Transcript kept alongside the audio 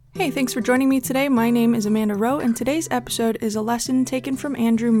Hey, thanks for joining me today. My name is Amanda Rowe, and today's episode is a lesson taken from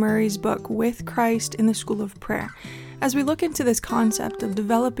Andrew Murray's book, With Christ in the School of Prayer. As we look into this concept of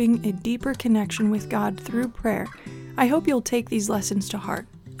developing a deeper connection with God through prayer, I hope you'll take these lessons to heart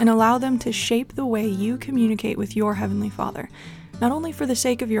and allow them to shape the way you communicate with your Heavenly Father, not only for the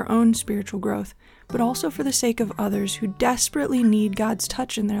sake of your own spiritual growth, but also for the sake of others who desperately need God's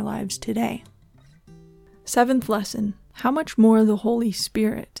touch in their lives today. Seventh lesson, how much more the Holy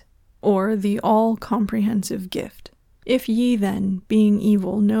Spirit, or the all-comprehensive gift. If ye then, being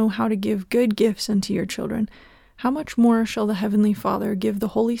evil, know how to give good gifts unto your children, how much more shall the Heavenly Father give the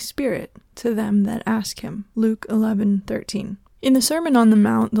Holy Spirit to them that ask him? Luke 11:13. In the Sermon on the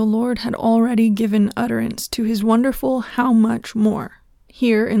Mount, the Lord had already given utterance to his wonderful how much more.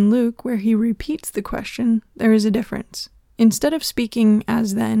 Here in Luke, where he repeats the question, there is a difference. Instead of speaking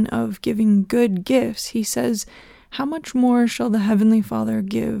as then of giving good gifts, he says, how much more shall the Heavenly Father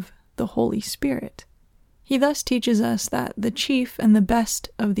give the Holy Spirit? He thus teaches us that the chief and the best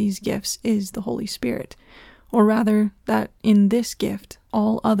of these gifts is the Holy Spirit, or rather, that in this gift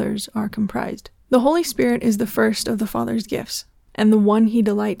all others are comprised. The Holy Spirit is the first of the Father's gifts, and the one he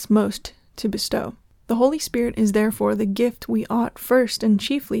delights most to bestow. The Holy Spirit is therefore the gift we ought first and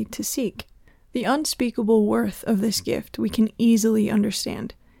chiefly to seek. The unspeakable worth of this gift we can easily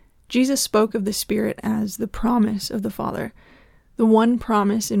understand. Jesus spoke of the Spirit as the promise of the Father, the one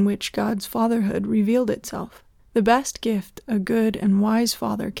promise in which God's fatherhood revealed itself. The best gift a good and wise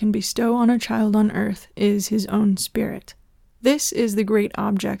father can bestow on a child on earth is his own spirit. This is the great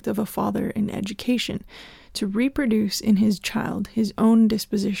object of a father in education, to reproduce in his child his own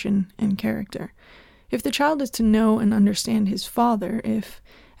disposition and character. If the child is to know and understand his father, if,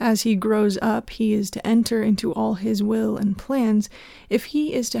 as he grows up, he is to enter into all his will and plans, if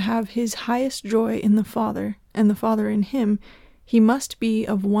he is to have his highest joy in the Father, and the Father in him, he must be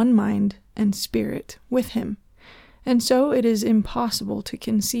of one mind and spirit with him. And so it is impossible to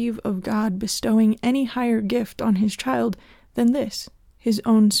conceive of God bestowing any higher gift on his child than this, his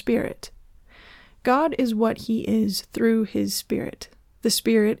own spirit. God is what he is through his Spirit. The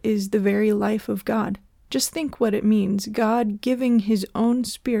Spirit is the very life of God. Just think what it means, God giving his own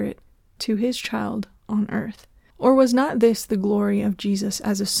Spirit to his child on earth. Or was not this the glory of Jesus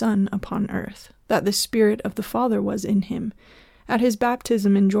as a Son upon earth, that the Spirit of the Father was in him? At his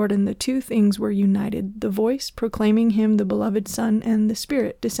baptism in Jordan, the two things were united, the voice proclaiming him the beloved Son, and the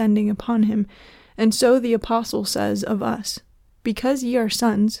Spirit descending upon him. And so the apostle says of us, because ye are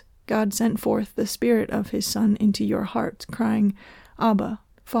sons, God sent forth the Spirit of his Son into your hearts, crying, Abba,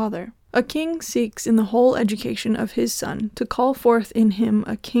 Father. A king seeks in the whole education of his son to call forth in him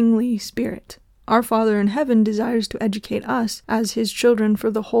a kingly spirit. Our Father in heaven desires to educate us as his children for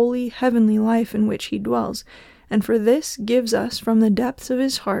the holy, heavenly life in which he dwells, and for this gives us from the depths of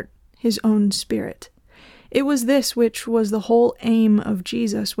his heart his own Spirit. It was this which was the whole aim of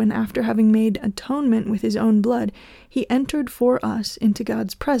Jesus when, after having made atonement with his own blood, he entered for us into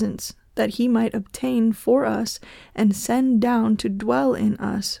God's presence, that he might obtain for us and send down to dwell in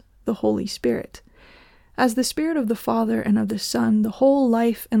us the Holy Spirit. As the Spirit of the Father and of the Son, the whole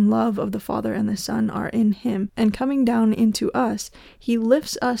life and love of the Father and the Son are in him, and coming down into us, he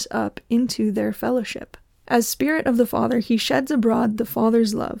lifts us up into their fellowship. As Spirit of the Father, he sheds abroad the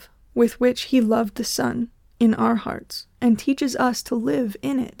Father's love, with which he loved the Son, in our hearts, and teaches us to live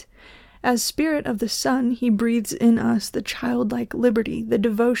in it. As Spirit of the Son, he breathes in us the childlike liberty, the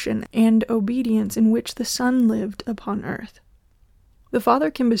devotion, and obedience in which the Son lived upon earth. The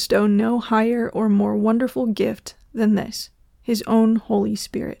Father can bestow no higher or more wonderful gift than this, his own Holy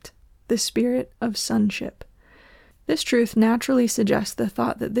Spirit, the Spirit of sonship. This truth naturally suggests the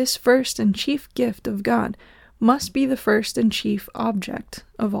thought that this first and chief gift of God must be the first and chief object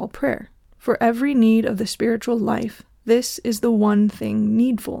of all prayer. For every need of the spiritual life, this is the one thing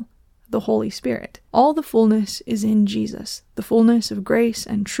needful, the Holy Spirit. All the fullness is in Jesus, the fullness of grace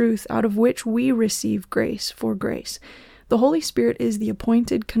and truth out of which we receive grace for grace. The Holy Spirit is the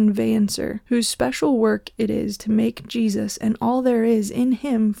appointed conveyancer, whose special work it is to make Jesus and all there is in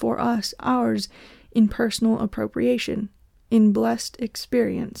him for us ours in personal appropriation, in blessed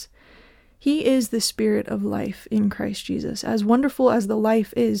experience. He is the Spirit of life in Christ Jesus. As wonderful as the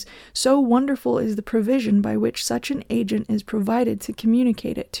life is, so wonderful is the provision by which such an agent is provided to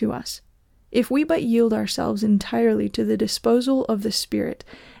communicate it to us. If we but yield ourselves entirely to the disposal of the Spirit,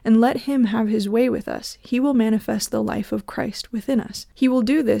 and let him have his way with us, he will manifest the life of Christ within us. He will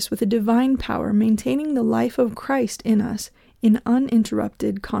do this with a divine power, maintaining the life of Christ in us in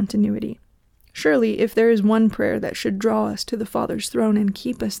uninterrupted continuity. Surely, if there is one prayer that should draw us to the Father's throne and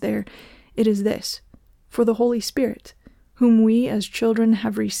keep us there, it is this, for the Holy Spirit, whom we as children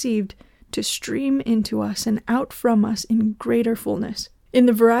have received, to stream into us and out from us in greater fullness. In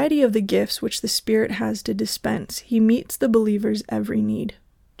the variety of the gifts which the Spirit has to dispense, he meets the believer's every need.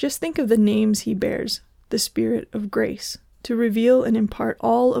 Just think of the names he bears: the Spirit of grace, to reveal and impart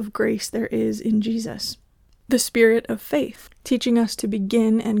all of grace there is in Jesus; the Spirit of faith, teaching us to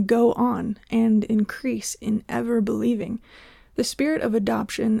begin and go on and increase in ever believing; the Spirit of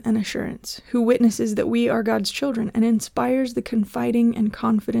adoption and assurance, who witnesses that we are God's children and inspires the confiding and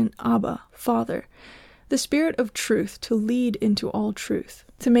confident Abba, Father; the Spirit of truth, to lead into all truth,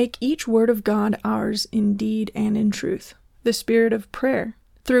 to make each word of God ours in deed and in truth; the Spirit of prayer,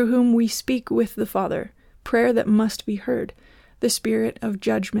 through whom we speak with the Father, prayer that must be heard; the Spirit of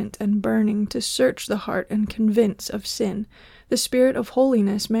judgment and burning, to search the heart and convince of sin; the Spirit of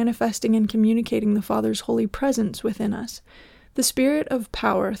holiness, manifesting and communicating the Father's holy presence within us; the Spirit of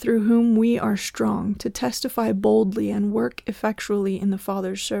power, through whom we are strong, to testify boldly and work effectually in the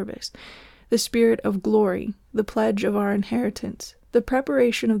Father's service; the Spirit of glory, the pledge of our inheritance, the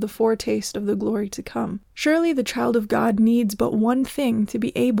preparation of the foretaste of the glory to come. Surely the child of God needs but one thing to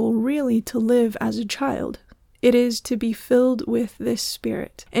be able really to live as a child. It is to be filled with this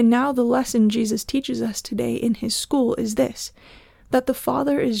Spirit. And now the lesson Jesus teaches us today in his school is this: that the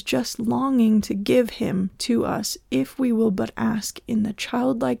Father is just longing to give him to us if we will but ask in the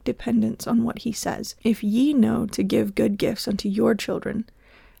childlike dependence on what he says. If ye know to give good gifts unto your children,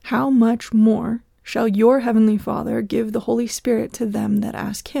 how much more shall your heavenly Father give the Holy Spirit to them that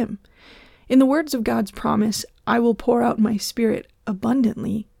ask him? In the words of God's promise, I will pour out my Spirit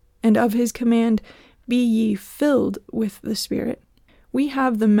abundantly, and of his command, be ye filled with the Spirit, we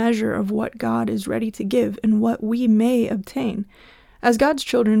have the measure of what God is ready to give and what we may obtain. As God's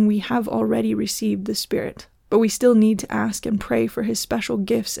children, we have already received the Spirit, but we still need to ask and pray for his special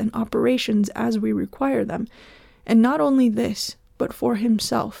gifts and operations as we require them. And not only this, but for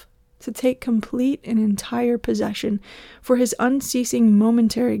himself, to take complete and entire possession, for his unceasing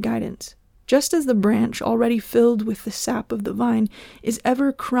momentary guidance. Just as the branch, already filled with the sap of the vine, is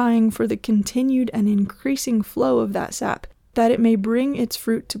ever crying for the continued and increasing flow of that sap, that it may bring its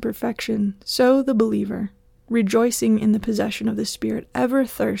fruit to perfection, so the believer, rejoicing in the possession of the Spirit, ever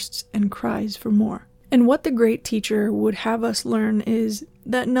thirsts and cries for more. And what the great teacher would have us learn is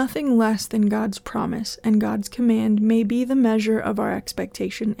that nothing less than God's promise and God's command may be the measure of our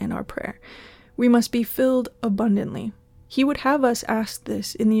expectation and our prayer. We must be filled abundantly. He would have us ask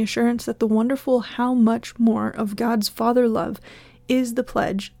this in the assurance that the wonderful how much more of God's Father love is the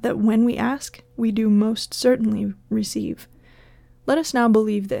pledge that when we ask, we do most certainly receive. Let us now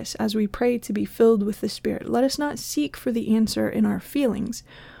believe this as we pray to be filled with the Spirit. Let us not seek for the answer in our feelings.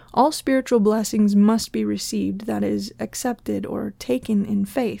 All spiritual blessings must be received, that is, accepted or taken in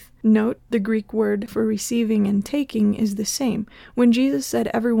faith. Note, the Greek word for receiving and taking is the same. When Jesus said,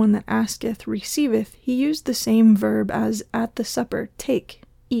 everyone that asketh receiveth, he used the same verb as at the supper, take,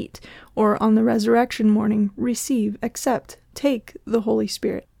 eat, or on the resurrection morning, receive, accept, take the Holy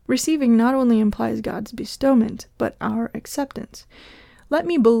Spirit. Receiving not only implies God's bestowment, but our acceptance. Let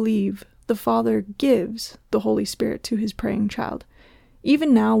me believe the Father gives the Holy Spirit to his praying child.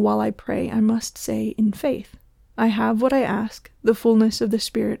 Even now, while I pray, I must say in faith, I have what I ask, the fullness of the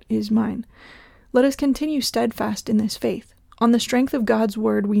Spirit is mine. Let us continue steadfast in this faith. On the strength of God's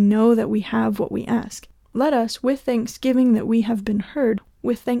word, we know that we have what we ask. Let us, with thanksgiving that we have been heard,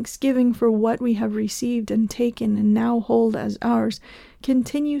 with thanksgiving for what we have received and taken and now hold as ours,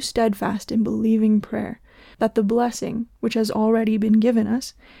 continue steadfast in believing prayer, that the blessing which has already been given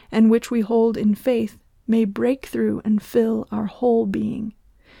us, and which we hold in faith, may break through and fill our whole being.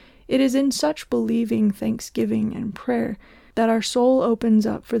 It is in such believing, thanksgiving, and prayer that our soul opens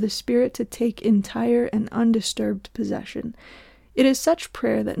up for the Spirit to take entire and undisturbed possession. It is such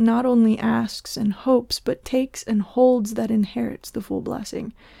prayer that not only asks and hopes, but takes and holds that inherits the full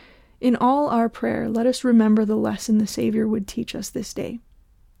blessing. In all our prayer, let us remember the lesson the Savior would teach us this day,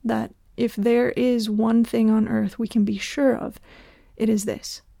 that if there is one thing on earth we can be sure of, it is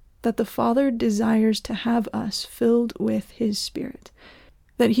this: that the Father desires to have us filled with his Spirit,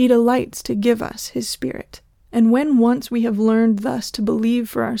 that he delights to give us his Spirit. And when once we have learned thus to believe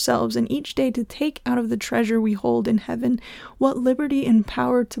for ourselves, and each day to take out of the treasure we hold in heaven, what liberty and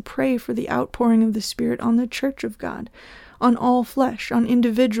power to pray for the outpouring of the Spirit on the Church of God, on all flesh, on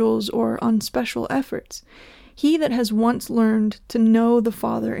individuals, or on special efforts. He that has once learned to know the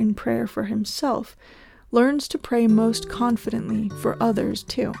Father in prayer for himself learns to pray most confidently for others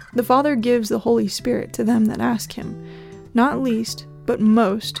too. The Father gives the Holy Spirit to them that ask him, not least, but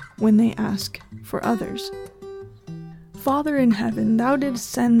most, when they ask for others. Father in heaven, thou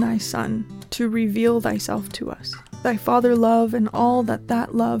didst send thy Son to reveal thyself to us. thy Father love and all that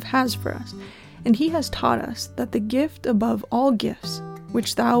that love has for us. And he has taught us that the gift above all gifts,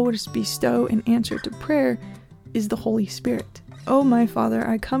 which thou wouldst bestow in answer to prayer, is the Holy Spirit. O my Father,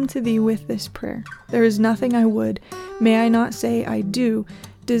 I come to thee with this prayer. There is nothing I would, may I not say I do,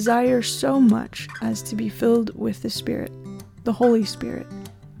 desire so much as to be filled with the Spirit, the Holy Spirit.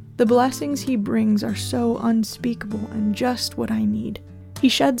 The blessings he brings are so unspeakable and just what I need. He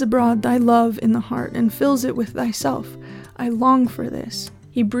sheds abroad thy love in the heart and fills it with thyself. I long for this.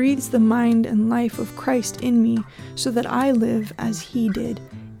 He breathes the mind and life of Christ in me so that I live as he did,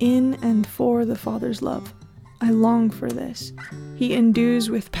 in and for the Father's love. I long for this. He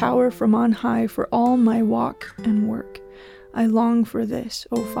endues with power from on high for all my walk and work. I long for this,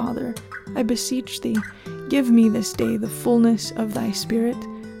 O Father. I beseech thee, give me this day the fullness of thy Spirit.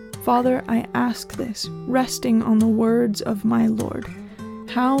 Father, I ask this, resting on the words of my Lord.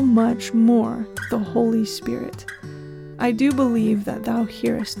 How much more the Holy Spirit? I do believe that thou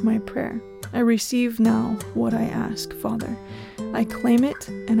hearest my prayer. I receive now what I ask, Father. I claim it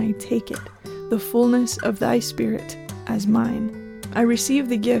and I take it, the fullness of thy Spirit as mine. I receive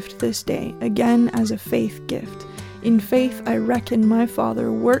the gift this day, again as a faith gift. In faith I reckon my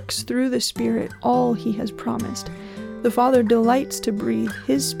Father works through the Spirit all he has promised. The Father delights to breathe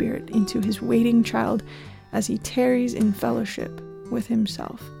his Spirit into his waiting child as he tarries in fellowship with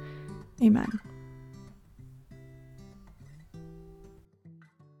himself. Amen.